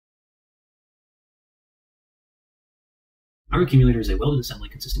Our accumulator is a welded assembly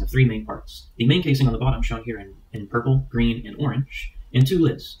consisting of three main parts. The main casing on the bottom, shown here in purple, green, and orange, and two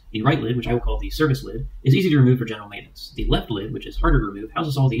lids. The right lid, which I will call the service lid, is easy to remove for general maintenance. The left lid, which is harder to remove,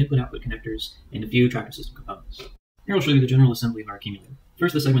 houses all the input-output connectors and a few tractor system components. Here I'll show you the general assembly of our accumulator.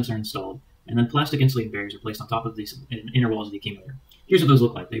 First, the segments are installed, and then plastic insulating barriers are placed on top of the inner walls of the accumulator. Here's what those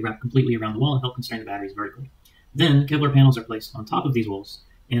look like. They wrap completely around the wall and help constrain the batteries vertically. Then, Kevlar panels are placed on top of these walls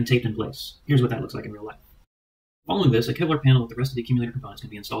and taped in place. Here's what that looks like in real life. Following this, a Kevlar panel with the rest of the accumulator components can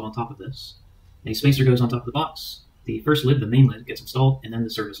be installed on top of this. A spacer goes on top of the box. The first lid, the main lid, gets installed, and then the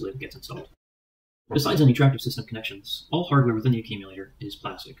service lid gets installed. Besides any tractor system connections, all hardware within the accumulator is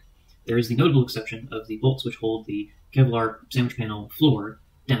plastic. There is the notable exception of the bolts which hold the Kevlar sandwich panel floor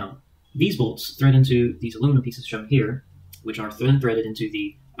down. These bolts thread into these aluminum pieces shown here, which are then threaded into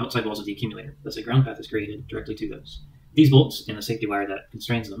the outside walls of the accumulator. Thus a ground path is created directly to those. These bolts, and the safety wire that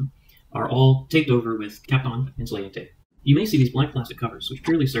constrains them, are all taped over with capped-on insulating tape. You may see these black plastic covers, which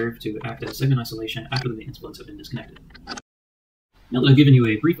purely serve to act as segment isolation after the maintenance plugs have been disconnected. Now that I've given you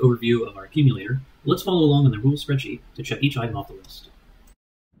a brief overview of our accumulator, let's follow along on the rules spreadsheet to check each item off the list.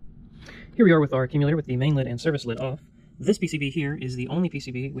 Here we are with our accumulator with the main lid and service lid off. This PCB here is the only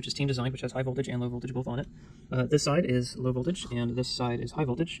PCB which is team designed, which has high voltage and low voltage both on it. This side is low voltage and this side is high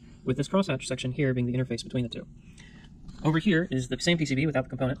voltage, with this crosshatch section here being the interface between the two. Over here is the same PCB without the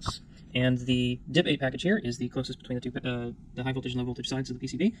components, and the DIP 8 package here is the closest between the two, the high voltage and low voltage sides of the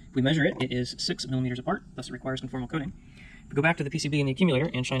PCB. If we measure it, it is 6 millimeters apart, thus it requires conformal coating. If we go back to the PCB in the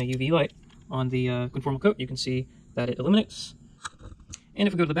accumulator and shine a UV light on the conformal coat, you can see that it illuminates. And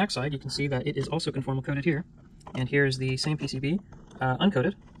if we go to the back side, you can see that it is also conformal coated here. And here's the same PCB,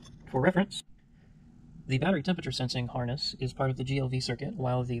 uncoated, for reference. The battery temperature sensing harness is part of the GLV circuit,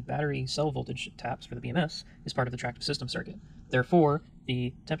 while the battery cell voltage taps for the BMS is part of the tractive system circuit. Therefore,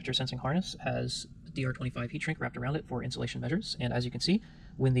 the temperature sensing harness has DR25 heat shrink wrapped around it for insulation measures, and as you can see,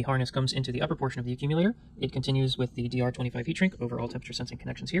 when the harness comes into the upper portion of the accumulator, it continues with the DR25 heat shrink over all temperature sensing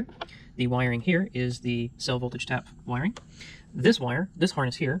connections here. The wiring here is the cell voltage tap wiring. This wire, this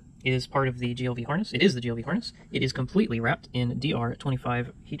harness here, is part of the GLV harness. It is the GLV harness. It is completely wrapped in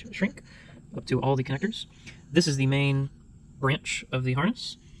DR25 heat shrink up to all the connectors. This is the main branch of the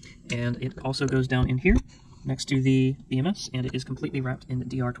harness, and it also goes down in here next to the BMS, and it is completely wrapped in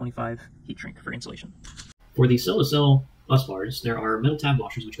DR25 heat shrink for insulation. For the cell-to-cell bus bars, there are metal tab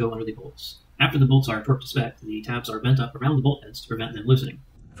washers which go under the bolts. After the bolts are torqued to spec, the tabs are bent up around the bolt heads to prevent them loosening.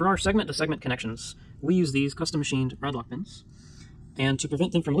 For our segment-to-segment connections, we use these custom-machined rod lock pins, and to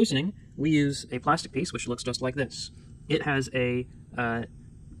prevent them from loosening, we use a plastic piece which looks just like this. It has a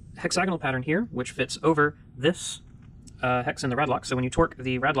hexagonal pattern here, which fits over this hex in the rad lock. So when you torque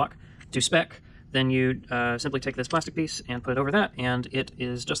the rad lock to spec, then you simply take this plastic piece and put it over that, and it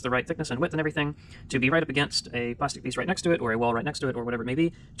is just the right thickness and width and everything to be right up against a plastic piece right next to it, or a wall right next to it, or whatever it may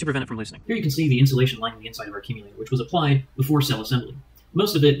be, to prevent it from loosening. Here you can see the insulation lining the inside of our accumulator, which was applied before cell assembly.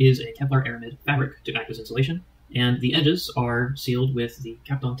 Most of it is a Kevlar aramid fabric to act as insulation, and the edges are sealed with the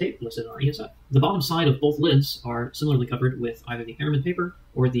capped-on tape listed on our ESF. The bottom side of both lids are similarly covered with either the aramid paper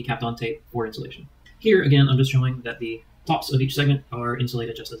or the capped-on tape for insulation. Here, again, I'm just showing that the tops of each segment are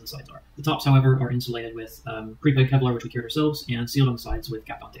insulated just as the sides are. The tops, however, are insulated with pre-pegged Kevlar, which we cured ourselves, and sealed on the sides with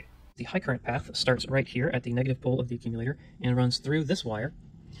capped-on tape. The high current path starts right here at the negative pole of the accumulator and runs through this wire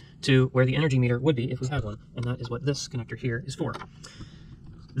to where the energy meter would be if we had one, and that is what this connector here is for.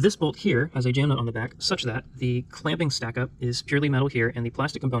 This bolt here has a jam nut on the back such that the clamping stack-up is purely metal here, and the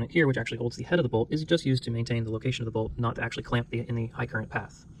plastic component here, which actually holds the head of the bolt, is just used to maintain the location of the bolt, not to actually clamp in the high current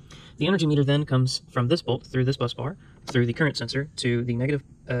path. The energy meter then comes from this bolt through this bus bar, through the current sensor to the negative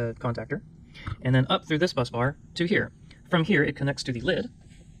contactor, and then up through this bus bar to here. From here, it connects to the lid,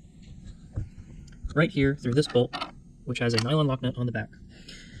 right here through this bolt, which has a nylon lock nut on the back.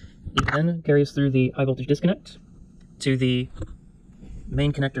 It then carries through the high voltage disconnect to the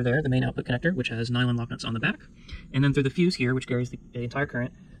main connector there, the main output connector, which has nylon lock nuts on the back, and then through the fuse here, which carries the entire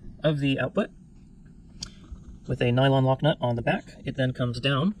current of the output with a nylon lock nut on the back. It then comes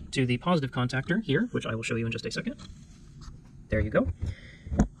down to the positive contactor here, which I will show you in just a second. There you go.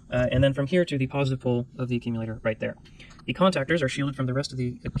 And then from here to the positive pole of the accumulator right there. The contactors are shielded from the rest of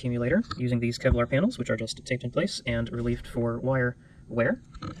the accumulator using these Kevlar panels, which are just taped in place and relieved for wire wear.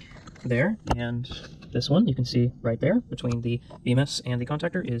 There, and this one you can see right there between the BMS and the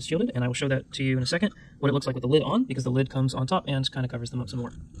contactor is shielded, and I will show that to you in a second what it looks like with the lid on, because the lid comes on top and kind of covers them up some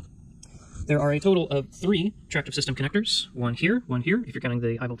more. There are a total of 3 tractive system connectors, one here, if you're counting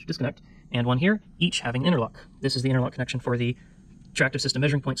the high voltage disconnect, and one here, each having interlock. This is the interlock connection for the tractive system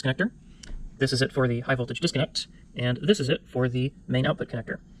measuring points connector. This is it for the high voltage disconnect, and this is it for the main output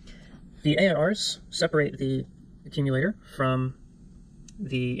connector. The AIRs separate the accumulator from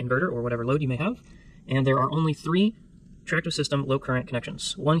the inverter or whatever load you may have, and there are only 3 tractive system low current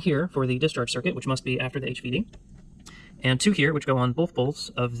connections. 1 here for the discharge circuit, which must be after the HVD, and 2 here, which go on both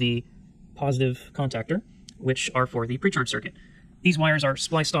poles of the positive contactor, which are for the pre-charge circuit. These wires are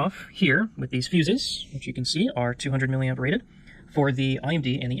spliced off here with these fuses, which you can see are 200 milliamp rated, for the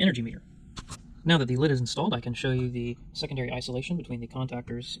IMD and the energy meter. Now that the lid is installed, I can show you the secondary isolation between the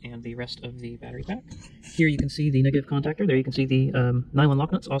contactors and the rest of the battery pack. Here you can see the negative contactor. There you can see the nylon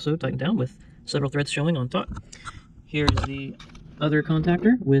lock nuts also tightened down with several threads showing on top. Here's the other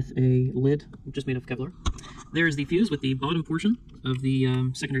contactor with a lid just made of Kevlar. There's the fuse with the bottom portion of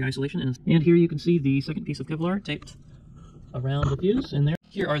the secondary isolation. And here you can see the second piece of Kevlar taped around the fuse in there.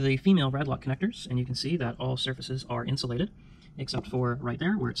 Here are the female rad lock connectors, and you can see that all surfaces are insulated, except for right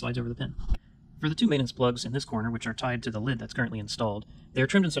there where it slides over the pin. For the 2 maintenance plugs in this corner, which are tied to the lid that's currently installed, they are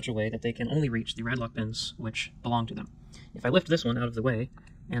trimmed in such a way that they can only reach the rad lock pins which belong to them. If I lift this one out of the way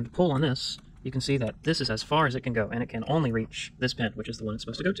and pull on this, you can see that this is as far as it can go, and it can only reach this pin, which is the one it's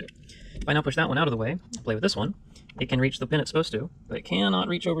supposed to go to. If I now push that one out of the way, play with this one, it can reach the pin it's supposed to, but it cannot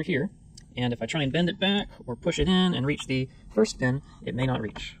reach over here. And if I try and bend it back or push it in and reach the first pin, it may not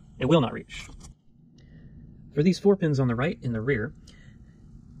reach. It will not reach. For these 4 pins on the right in the rear,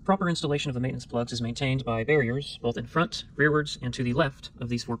 proper installation of the maintenance plugs is maintained by barriers both in front, rearwards, and to the left of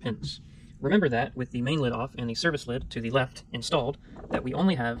these 4 pins. Remember that with the main lid off and the service lid to the left installed, that we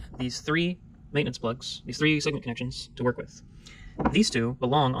only have these 3 maintenance plugs, these 3 segment connections to work with. These 2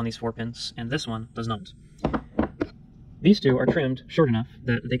 belong on these 4 pins, and this one does not. These 2 are trimmed short enough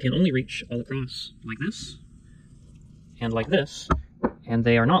that they can only reach all across like this and like this, and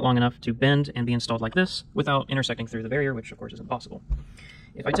they are not long enough to bend and be installed like this without intersecting through the barrier, which of course is impossible.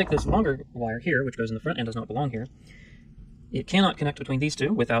 If I take this longer wire here, which goes in the front and does not belong here, it cannot connect between these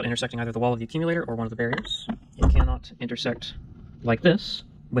 2 without intersecting either the wall of the accumulator or one of the barriers. It cannot intersect like this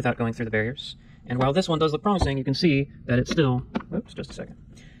without going through the barriers. And while this one does look promising, you can see that it still, oops, just a second.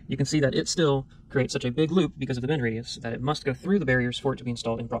 You can see that it still creates such a big loop because of the bend radius that it must go through the barriers for it to be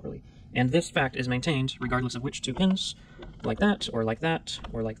installed improperly. And this fact is maintained regardless of which 2 pins, like that, or like that,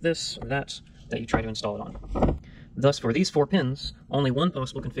 or like this, or that you try to install it on. Thus, for these 4 pins, only one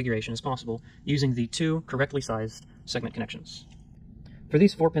possible configuration is possible using the 2 correctly sized segment connections. For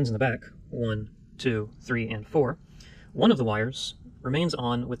these 4 pins in the back, 1, 2, 3, and 4, one of the wires remains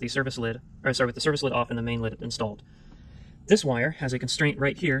on with the service lid, with the service lid off and the main lid installed. This wire has a constraint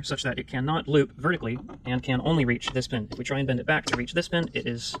right here such that it cannot loop vertically and can only reach this pin. If we try and bend it back to reach this pin, it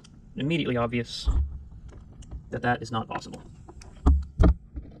is immediately obvious that that is not possible.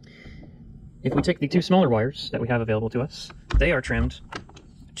 If we take the 2 smaller wires that we have available to us, they are trimmed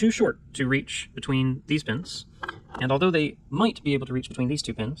too short to reach between these pins, and although they might be able to reach between these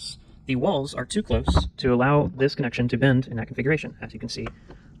 2 pins, the walls are too close to allow this connection to bend in that configuration, as you can see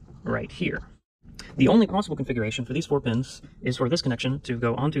right here. The only possible configuration for these 4 pins is for this connection to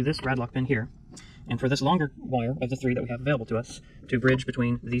go onto this rad lock pin here, and for this longer wire of the 3 that we have available to us to bridge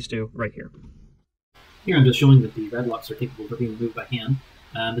between these 2 right here. Here I'm just showing that the rad locks are capable of being removed by hand.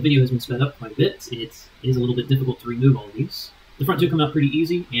 The video has been sped up quite a bit. It is a little bit difficult to remove all of these. The front 2 come out pretty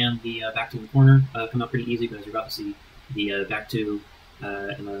easy, and the back 2 in the corner come out pretty easy, but as you're about to see, the back 2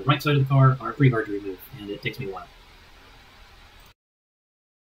 in the right side of the car are pretty hard to remove, and it takes me a while.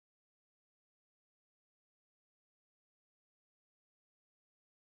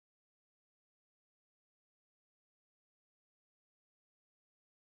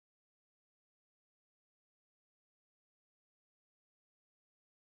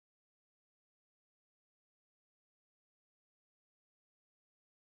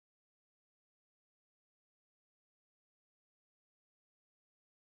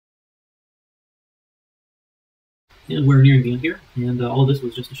 And we're nearing the end here, and all of this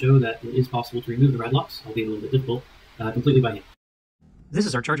was just to show that it is possible to remove the rad locks, albeit a little bit difficult, completely by hand. This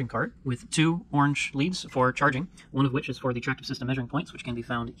is our charging card with 2 orange leads for charging, one of which is for the tractive system measuring points, which can be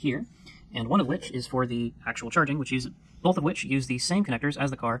found here, and one of which is for the actual charging, both of which use the same connectors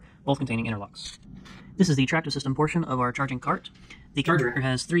as the car, both containing interlocks. This is the tractive system portion of our charging cart. The charger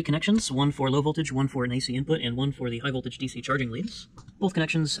has 3 connections, one for low voltage, one for an AC input, and one for the high voltage DC charging leads. Both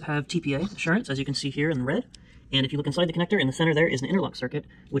connections have TPA assurance, as you can see here in red. And if you look inside the connector, in the center there is an interlock circuit,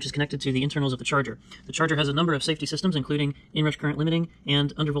 which is connected to the internals of the charger. The charger has a number of safety systems, including inrush current limiting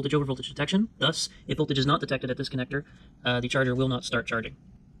and undervoltage overvoltage detection. Thus, if voltage is not detected at this connector, the charger will not start charging.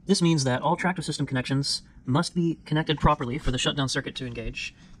 This means that all tractive system connections must be connected properly for the shutdown circuit to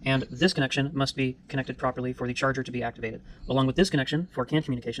engage, and this connection must be connected properly for the charger to be activated, along with this connection for CAN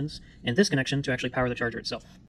communications, and this connection to actually power the charger itself.